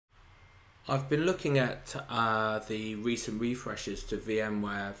I've been looking at the recent refreshes to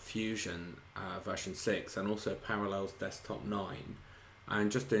VMware Fusion version 6 and also Parallels Desktop 9,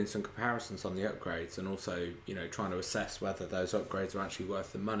 and just doing some comparisons on the upgrades, and also trying to assess whether those upgrades are actually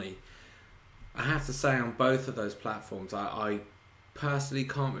worth the money. I have to say, on both of those platforms, I personally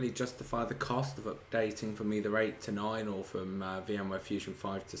can't really justify the cost of updating from either 8 to 9 or from VMware Fusion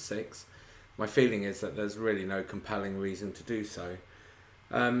 5 to 6. My feeling is that there's really no compelling reason to do so.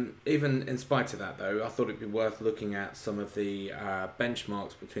 Even in spite of that, though, I thought it'd be worth looking at some of the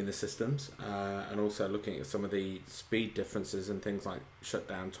benchmarks between the systems, and also looking at some of the speed differences and things like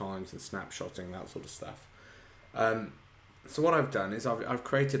shutdown times and snapshotting, that sort of stuff. So what I've done is I've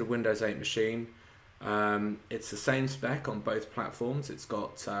created a Windows 8 machine. It's the same spec on both platforms. It's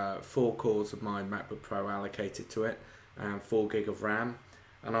got 4 cores of my MacBook Pro allocated to it and 4 gig of RAM,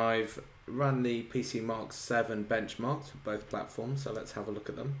 and I've run the Pcmark 7 benchmarks for both platforms, so let's have a look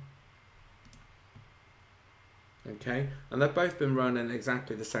at them. Okay, and they've both been run in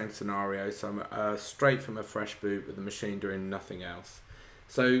exactly the same scenario, so I'm straight from a fresh boot with the machine doing nothing else.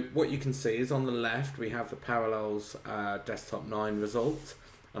 So what you can see is on the left we have the Parallels Desktop 9 result,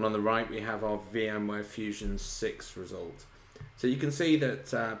 and on the right we have our VMware Fusion 6 result. So you can see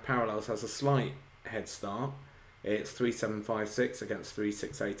that Parallels has a slight head start. It's 3756 against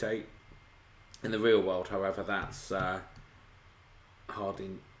 3688. In the real world, however, that's hardly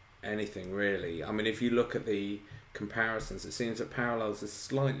anything really. I mean, if you look at the comparisons, it seems that Parallels is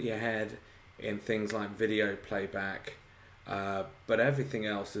slightly ahead in things like video playback, but everything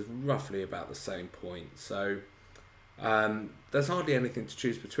else is roughly about the same point. So there's hardly anything to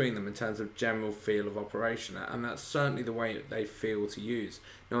choose between them in terms of general feel of operation, and that's certainly the way they feel to use.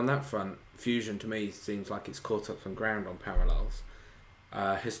 Now on that front, Fusion to me seems like it's caught up some ground on Parallels.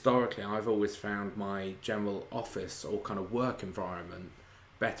 Historically, I've always found my general office or kind of work environment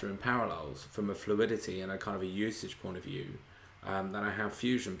better in Parallels from a fluidity and a kind of a usage point of view than I have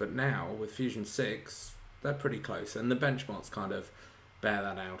Fusion. But now with Fusion 6, they're pretty close, and the benchmarks kind of bear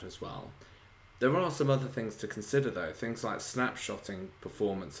that out as well. There are some other things to consider though, things like snapshotting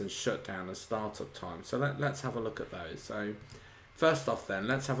performance and shutdown and startup time. So let's have a look at those. So first off then,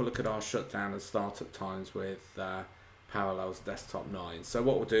 let's have a look at our shutdown and startup times with Parallels Desktop 9. So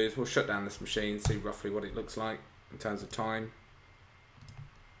what we'll do is we'll shut down this machine, see roughly what it looks like in terms of time.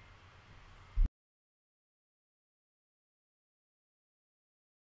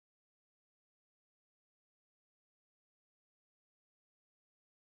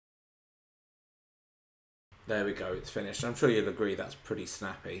 There we go, it's finished. I'm sure you'll agree that's pretty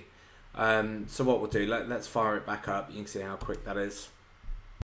snappy. So what we'll do, let's fire it back up. You can see how quick that is.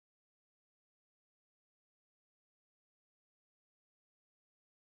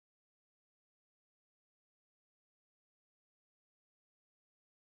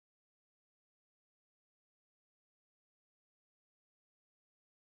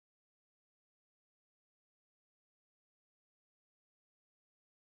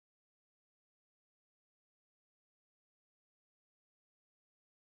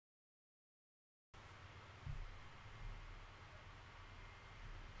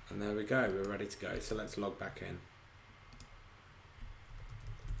 And there we go, we're ready to go. So let's log back in.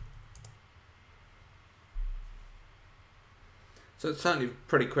 So it's certainly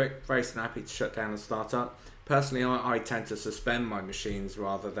pretty quick, very snappy to shut down and start up. Personally, I tend to suspend my machines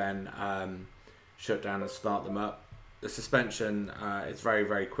rather than shut down and start them up. The suspension is very,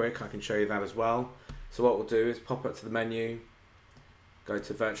 very quick. I can show you that as well. So what we'll do is pop up to the menu, go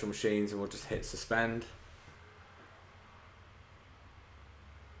to virtual machines, and we'll just hit suspend.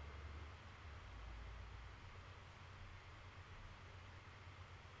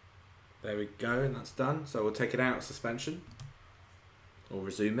 There we go, and that's done. So we'll take it out of suspension, or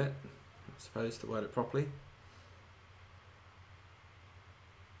resume it, I suppose, to word it properly.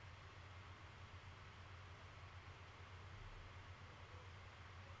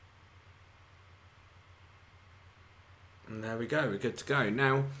 And there we go, we're good to go.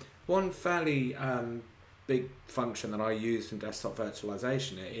 Now, one fairly big function that I use in desktop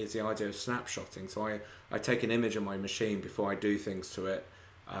virtualization is the idea of snapshotting. So I take an image of my machine before I do things to it,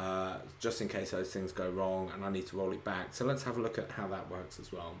 just in case those things go wrong and I need to roll it back. So let's have a look at how that works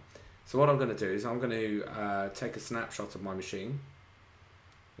as well. So what I'm going to do is I'm going to take a snapshot of my machine.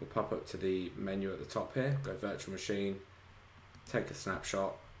 We'll pop up to the menu at the top here, go virtual machine, take a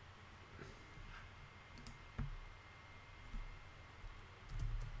snapshot.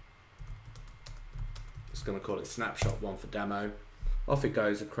 Just going to call it snapshot 1 for demo. Off it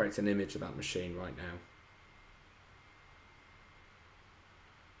goes and creates an image of that machine right now.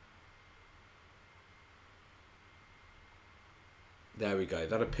 There we go,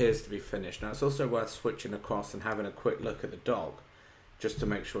 that appears to be finished. Now it's also worth switching across and having a quick look at the dog, just to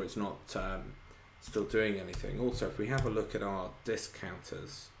make sure it's not still doing anything. Also, if we have a look at our disk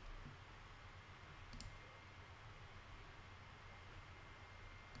counters,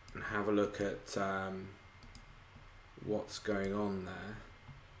 and have a look at what's going on there,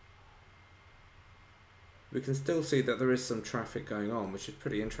 we can still see that there is some traffic going on, which is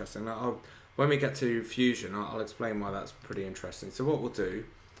pretty interesting. Now, when we get to Fusion, I'll explain why that's pretty interesting. So what we'll do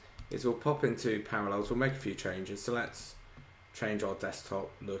is we'll pop into Parallels, we'll make a few changes. So let's change our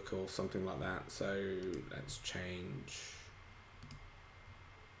desktop look or something like that. So let's change,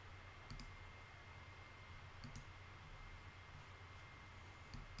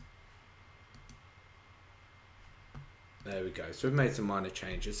 there we go. So we've made some minor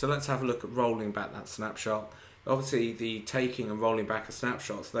changes. So let's have a look at rolling back that snapshot. Obviously the taking and rolling back of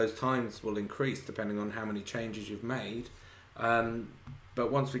snapshots, those times will increase depending on how many changes you've made.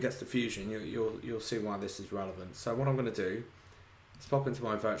 But once we get to Fusion, you'll see why this is relevant. So what I'm going to do is pop into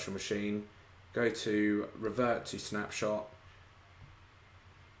my virtual machine, go to revert to snapshot.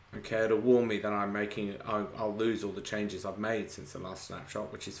 Okay, it'll warn me that I'll lose all the changes I've made since the last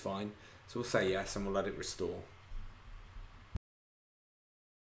snapshot, which is fine. So we'll say yes and we'll let it restore.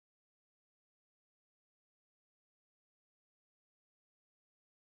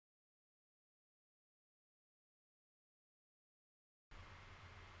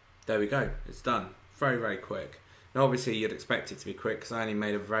 There we go, it's done. Very, very quick. Now obviously you'd expect it to be quick because I only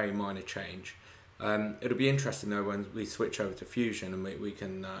made a very minor change. It'll be interesting though when we switch over to Fusion and we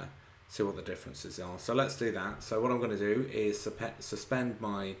can see what the differences are. So let's do that. So what I'm going to do is suspend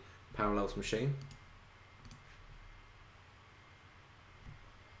my Parallels machine.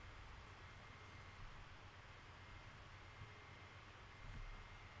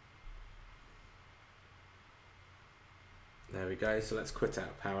 There we go, so let's quit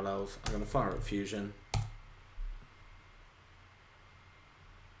out Parallels. I'm going to fire up Fusion.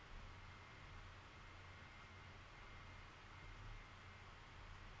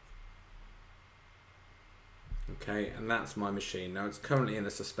 Okay, and that's my machine. Now it's currently in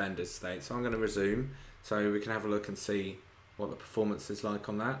a suspended state, so I'm going to resume so we can have a look and see what the performance is like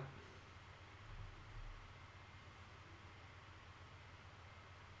on that.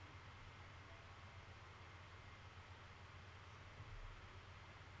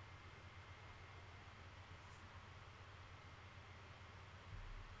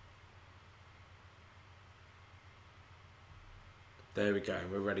 There we go,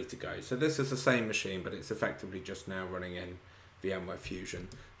 we're ready to go. So this is the same machine, but it's effectively just now running in VMware Fusion.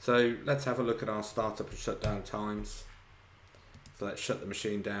 So let's have a look at our startup and shutdown times. So let's shut the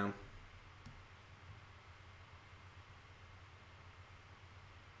machine down.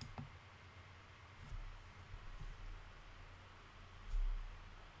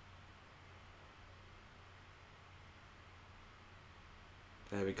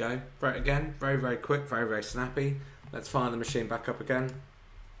 There we go. Again, very, very quick, very, very snappy. Let's fire the machine back up again.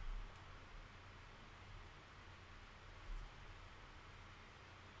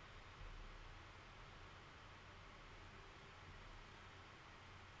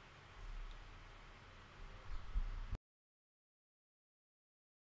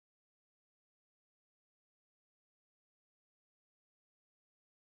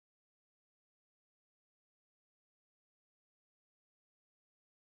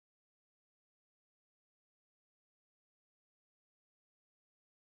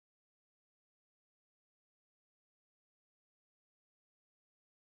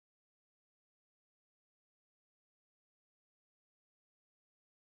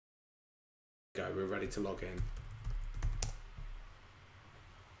 Go, we're ready to log in.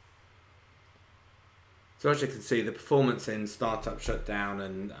 So as you can see, the performance in startup, shutdown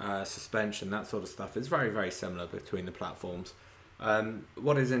and suspension, that sort of stuff is very, very similar between the platforms.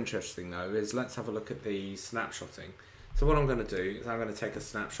 What is interesting though is let's have a look at the snapshotting. So what I'm going to do is I'm going to take a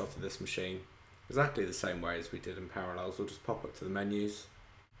snapshot of this machine exactly the same way as we did in Parallels. We'll just pop up to the menus.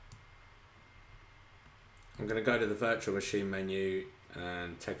 I'm going to go to the virtual machine menu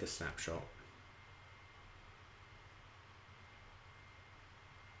and take a snapshot.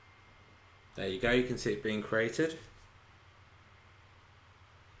 There you go, you can see it being created.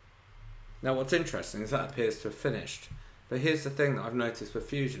 Now what's interesting is that appears to have finished. But here's the thing that I've noticed with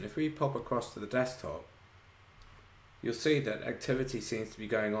Fusion. If we pop across to the desktop, you'll see that activity seems to be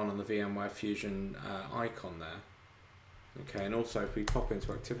going on the VMware Fusion icon there. Okay, and also if we pop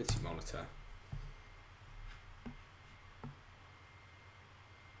into Activity Monitor,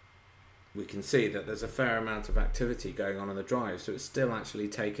 we can see that there's a fair amount of activity going on the drive, so it's still actually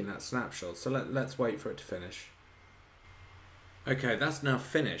taking that snapshot. So let's wait for it to finish. Okay, that's now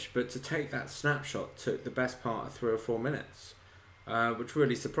finished, but to take that snapshot took the best part of 3 or 4 minutes, which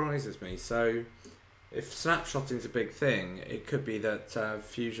really surprises me. So if snapshotting is a big thing, it could be that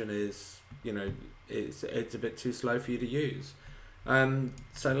Fusion is, it's a bit too slow for you to use.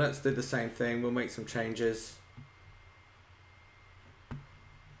 So let's do the same thing. We'll make some changes.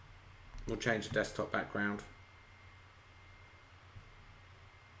 We'll change the desktop background.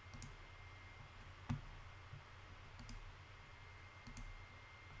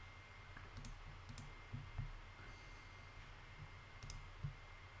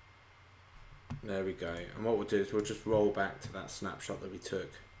 There we go. And what we'll do is we'll just roll back to that snapshot that we took.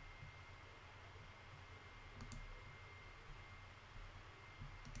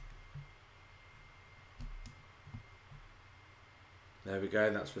 There we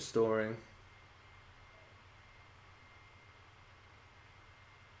go, that's restoring.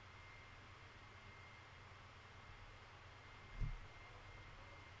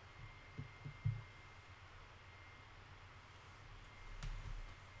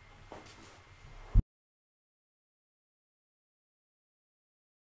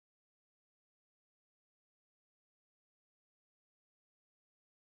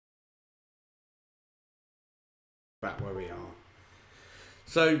 Back where we are.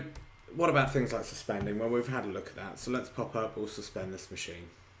 So what about things like suspending? Well, we've had a look at that. So let's pop up, we'll suspend this machine.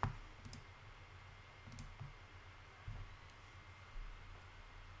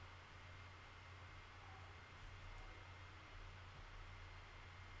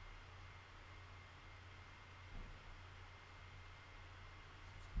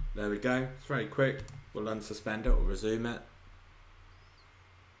 There we go, it's very quick. We'll unsuspend it or resume it.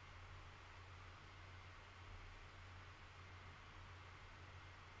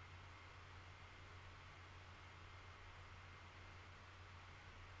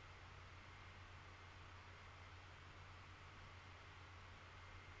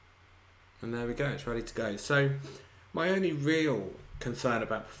 And there we go, it's ready to go. So my only real concern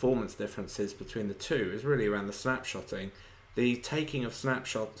about performance differences between the two is really around the snapshotting. The taking of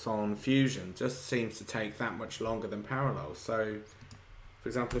snapshots on Fusion just seems to take that much longer than Parallels. So for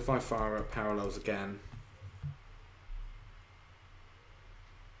example, if I fire up Parallels again,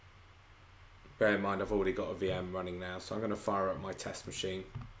 bear in mind I've already got a VM running now, so I'm going to fire up my test machine.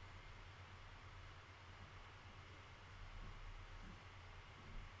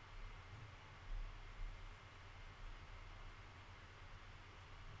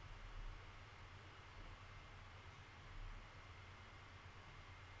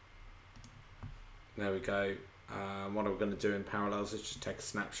 There we go. What I'm going to do in Parallels is just take a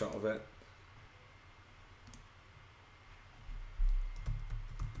snapshot of it.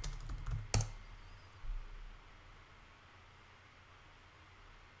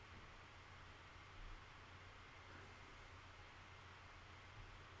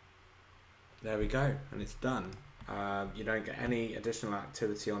 There we go, and it's done. You don't get any additional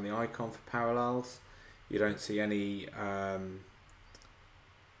activity on the icon for Parallels. You don't see any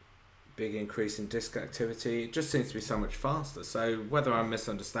big increase in disk activity. It just seems to be so much faster. So whether I'm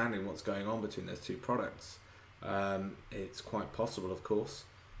misunderstanding what's going on between those two products, it's quite possible, of course.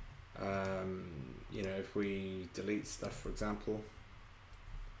 If we delete stuff, for example,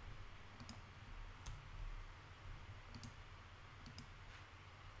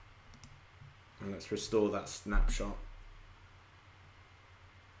 and let's restore that snapshot.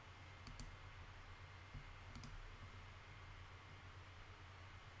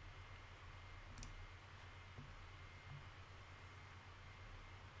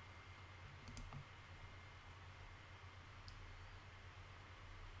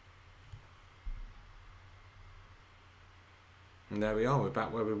 And there we are, we're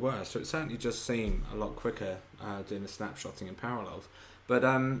back where we were. So it certainly just seemed a lot quicker doing the snapshotting in Parallels. But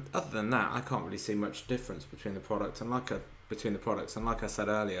other than that, I can't really see much difference between the products. And like I said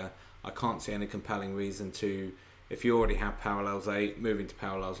earlier, I can't see any compelling reason to, if you already have Parallels 8, moving to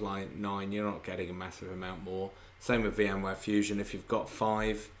Parallels 9, you're not getting a massive amount more. Same with VMware Fusion. If you've got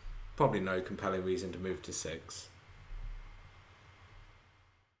 5, probably no compelling reason to move to 6.